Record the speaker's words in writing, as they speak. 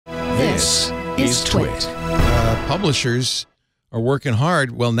This is TWiT. Publishers are working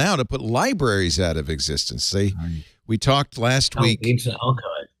hard, well, now to put libraries out of existence. We talked last week. Ancient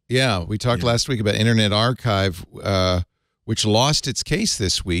archive. Yeah, we talked last week about Internet Archive, which lost its case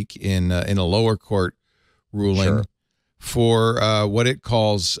this week in a lower court ruling for what it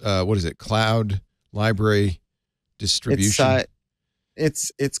calls what is it? Cloud library distribution.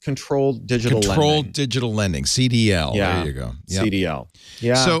 It's controlled digital lending. Controlled digital lending, CDL. Yeah. There you go. Yep. CDL.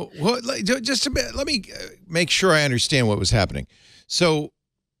 Yeah. So just a bit, let me make sure I understand what was happening. So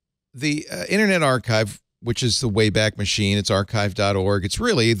the Internet Archive, which is the Wayback Machine, it's archive.org. It's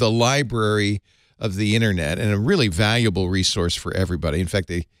really the library of the Internet and a really valuable resource for everybody. In fact,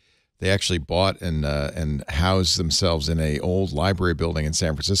 they actually bought and housed themselves in a old library building in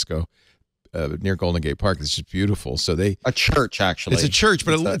San Francisco. Near Golden Gate Park. It's just beautiful. So a church, actually. It's a church,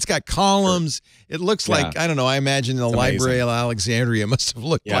 but it's got columns. It looks like, I don't know, I imagine the Library of Alexandria must have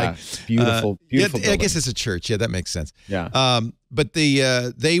looked like. Beautiful, beautiful I guess it's a church. Yeah, that makes sense. Yeah. But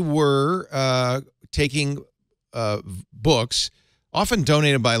they were taking books, often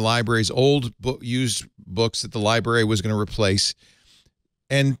donated by libraries, old used books that the library was going to replace,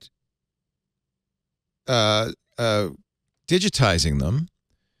 and digitizing them,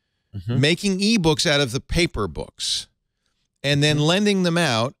 making ebooks out of the paper books, and then lending them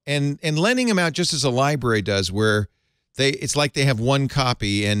out, and lending them out just as a library does, where it's like they have one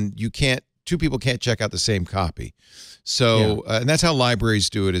copy and two people can't check out the same copy. So and that's how libraries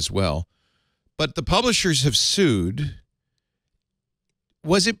do it as well. But the publishers have sued.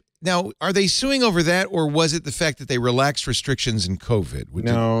 Now, are they suing over that, or was it the fact that they relaxed restrictions in COVID?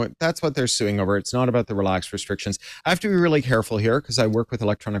 No, that's what they're suing over. It's not about the relaxed restrictions. I have to be really careful here because I work with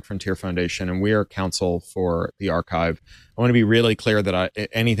Electronic Frontier Foundation, and we are counsel for the archive. I want to be really clear that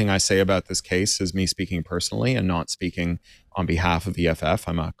anything I say about this case is me speaking personally and not speaking on behalf of EFF.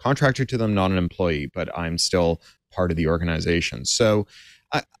 I'm a contractor to them, not an employee, but I'm still part of the organization. So,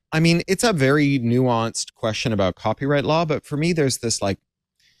 I mean, it's a very nuanced question about copyright law, but for me, there's this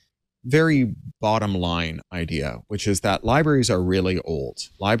very bottom line idea, which is that libraries are really old.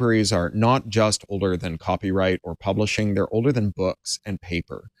 Libraries are not just older than copyright or publishing, they're older than books and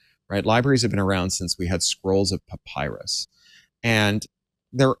paper, right? Libraries have been around since we had scrolls of papyrus. And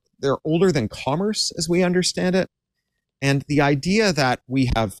they're older than commerce as we understand it. And the idea that we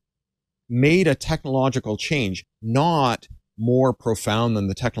have made a technological change not more profound than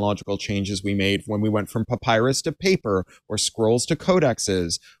the technological changes we made when we went from papyrus to paper, or scrolls to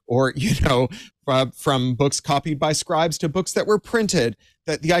codexes, or, from books copied by scribes to books that were printed,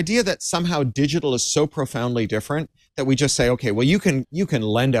 that the idea that somehow digital is so profoundly different that we just say, okay, well, you can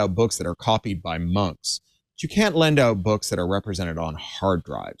lend out books that are copied by monks, but you can't lend out books that are represented on hard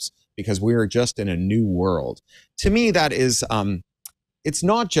drives, because we are just in a new world. To me, that is, it's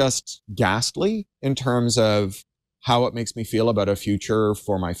not just ghastly in terms of how it makes me feel about a future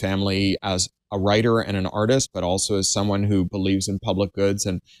for my family as a writer and an artist, but also as someone who believes in public goods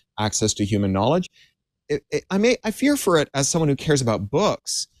and access to human knowledge. I fear for it as someone who cares about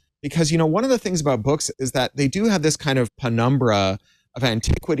books, because, one of the things about books is that they do have this kind of penumbra of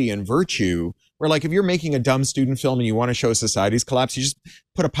antiquity and virtue, where, if you're making a dumb student film and you want to show society's collapse, you just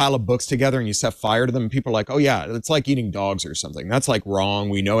put a pile of books together and you set fire to them, and people are like, oh yeah, it's like eating dogs or something. That's wrong.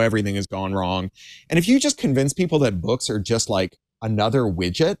 We know everything has gone wrong. And if you just convince people that books are just like another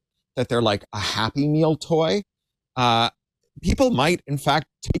widget, that they're like a Happy Meal toy, people might, in fact,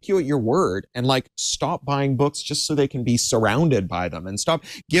 take you at your word and stop buying books just so they can be surrounded by them, and stop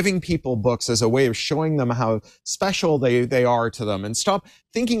giving people books as a way of showing them how special they are to them, and stop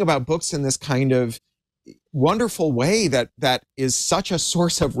thinking about books in this kind of wonderful way that is such a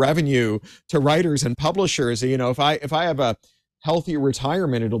source of revenue to writers and publishers. If I have a healthy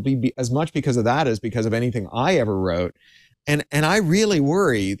retirement, it'll be as much because of that as because of anything I ever wrote. And I really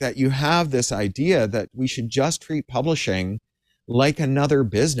worry that you have this idea that we should just treat publishing like another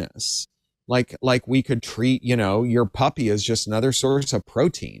business, like we could treat, your puppy as just another source of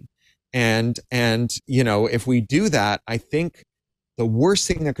protein. And if we do that, I think the worst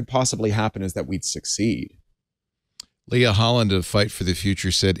thing that could possibly happen is that we'd succeed. Leah Holland of Fight for the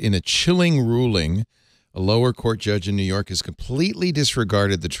Future said, in a chilling ruling, a lower court judge in New York has completely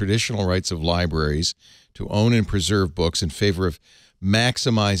disregarded the traditional rights of libraries to own and preserve books in favor of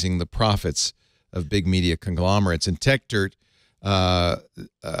maximizing the profits of big media conglomerates. And Tech Dirt, I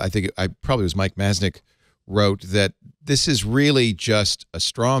think probably was Mike Masnick, wrote that this is really just a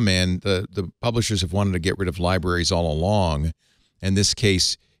straw man. The publishers have wanted to get rid of libraries all along, and this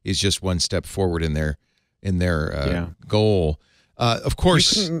case is just one step forward in their goal. Of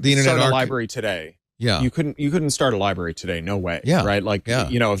course, the Internet start a library today. Yeah. You couldn't start a library today. No way. Yeah. Right. Like,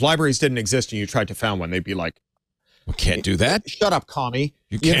 if libraries didn't exist and you tried to found one, they'd be like, we can't do that. Shut up, commie.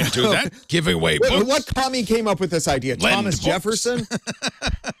 You can't do that. Giving away books. What commie came up with this idea? Thomas Jefferson?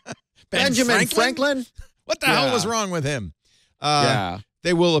 Benjamin Franklin? What the hell was wrong with him?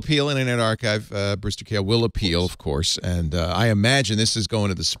 They will appeal. Internet Archive, Brewster Kahle will appeal, of course. And I imagine this is going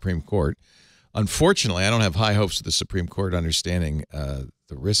to the Supreme Court. Unfortunately, I don't have high hopes of the Supreme Court understanding the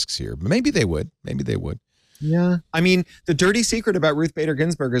risks here. But maybe they would. Maybe they would. Yeah. I mean, the dirty secret about Ruth Bader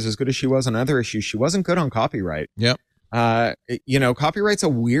Ginsburg is as good as she was on other issues. She wasn't good on copyright. Yep. Copyright's a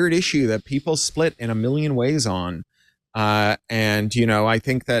weird issue that people split in a million ways on. I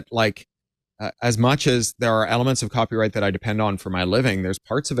think that as much as there are elements of copyright that I depend on for my living, there's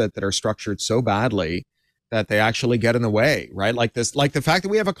parts of it that are structured so badly that they actually get in the way, right? Like the fact that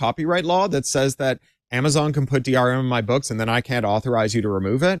we have a copyright law that says that Amazon can put DRM in my books and then I can't authorize you to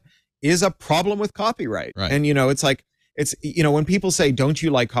remove it is a problem with copyright. Right. And, when people say, don't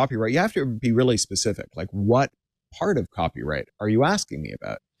you like copyright? You have to be really specific. Like, what part of copyright are you asking me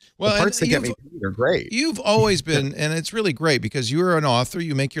about? Well, the parts that get me paid are great. You've always been, and it's really great because you're an author,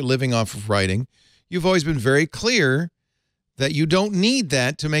 you make your living off of writing. You've always been very clear that you don't need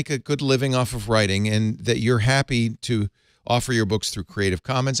that to make a good living off of writing, and that you're happy to offer your books through Creative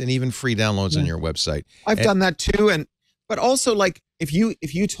Commons and even free downloads on your website. I've done that too. But also, if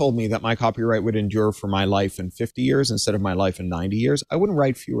you told me that my copyright would endure for my life in 50 years instead of my life in 90 years, I wouldn't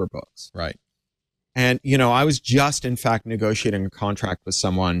write fewer books. Right. And, I was just, in fact, negotiating a contract with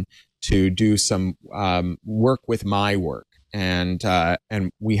someone to do some work with my work. And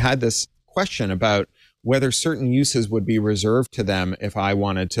we had this question about whether certain uses would be reserved to them if I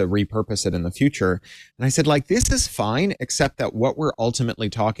wanted to repurpose it in the future. And I said, this is fine, except that what we're ultimately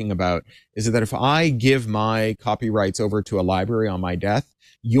talking about is that if I give my copyrights over to a library on my death,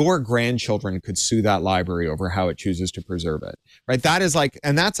 your grandchildren could sue that library over how it chooses to preserve it, right? That is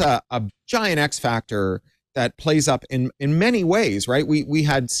and that's a giant X factor that plays up in many ways, right? We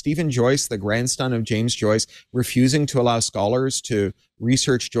had Stephen Joyce, the grandson of James Joyce, refusing to allow scholars to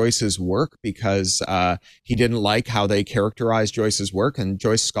research Joyce's work because he didn't like how they characterized Joyce's work, and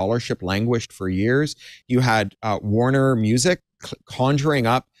Joyce scholarship languished for years. You had Warner Music conjuring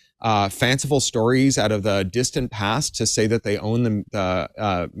up fanciful stories out of the distant past to say that they own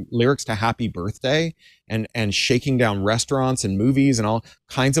the lyrics to Happy Birthday, and shaking down restaurants and movies and all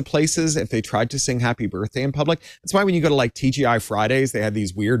kinds of places if they tried to sing Happy Birthday in public. That's why when you go to TGI Fridays, they had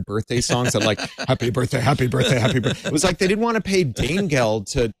these weird birthday songs that Happy Birthday, Happy Birthday, Happy Birthday. It was they didn't want to pay Dane Geld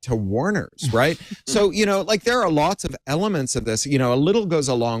to Warner's, right? So, there are lots of elements of this. A little goes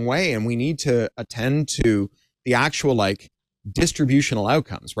a long way, and we need to attend to the actual distributional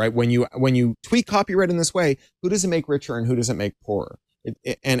outcomes, right? When you tweak copyright in this way, who does it make richer and who does it make poorer?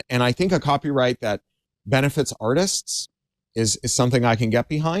 And I think a copyright that benefits artists is something I can get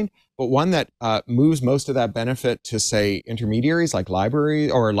behind, but one that moves most of that benefit to, say, intermediaries like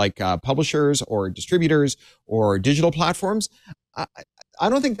libraries or publishers or distributors or digital platforms, I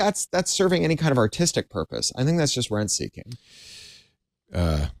don't think that's serving any kind of artistic purpose. I think that's just rent seeking.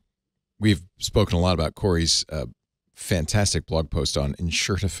 We've spoken a lot about Corey's fantastic blog post on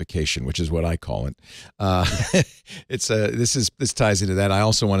insurtification, which is what I call it. This ties into that. I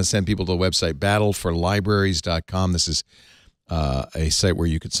also want to send people to the website battleforlibraries.com. This is a site where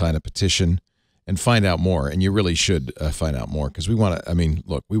you could sign a petition and find out more. And you really should find out more, because we want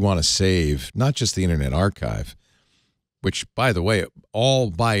to, we want to save not just the Internet Archive, which, by the way, all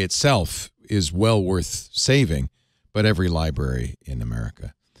by itself is well worth saving, but every library in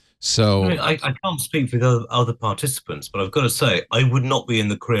America. So I can't speak for the other participants, but I've got to say, I would not be in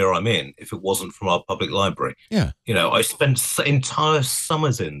the career I'm in if it wasn't from our public library. Yeah. I spent entire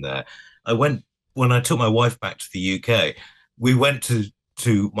summers in there. When I took my wife back to the UK, we went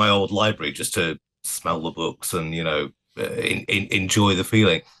to my old library just to smell the books and, enjoy the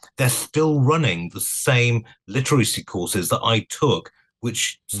feeling. They're still running the same literacy courses that I took,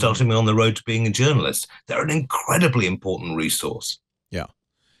 which started me on the road to being a journalist. They're an incredibly important resource. Yeah.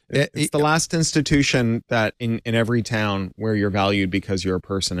 It's the last institution that in every town where you're valued because you're a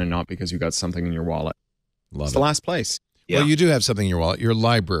person and not because you got something in your wallet. It's the last place. Yeah. Well, you do have something in your wallet, your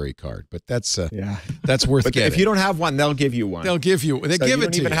library card, but that's worth but getting. If you don't have one, they'll give you one. They give it to you. You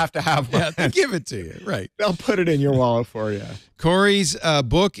don't even have to have one. Yeah, they give it to you, right. They'll put it in your wallet for you. Corey's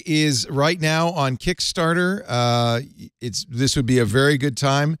book is right now on Kickstarter. This would be a very good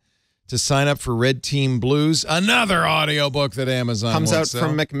time to sign up for Red Team Blues, another audiobook that Amazon comes out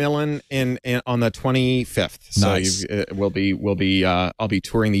from Macmillan on the 25th. So nice. I'll be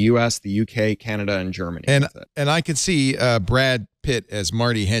touring the US, the UK, Canada, and Germany. And I can see Brad Pitt as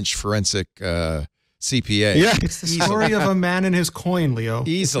Marty Hench, forensic CPA. Yeah. It's the story of a man and his coin, Leo.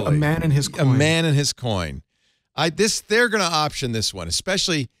 Easily. A man and his coin. A man and his coin. They're going to option this one,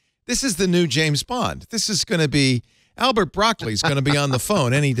 especially, this is the new James Bond. This is going to be, Albert Broccoli's going to be on the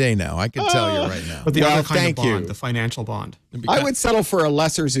phone any day now. I can tell you right now. But the other kind thank of bond, you. the financial bond. I would settle for a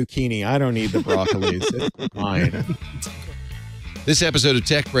lesser zucchini. I don't need the broccolis. It's mine. This episode of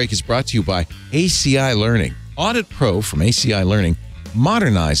Tech Break is brought to you by ACI Learning. Audit Pro from ACI Learning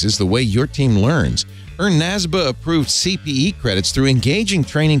modernizes the way your team learns. Earn NASBA-approved CPE credits through engaging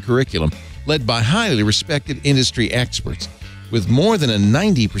training curriculum led by highly respected industry experts. With more than a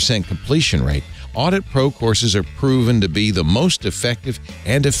 90% completion rate, Audit Pro courses are proven to be the most effective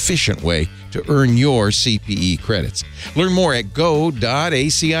and efficient way to earn your CPE credits. Learn more at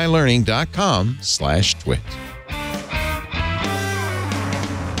go.acilearning.com/twit.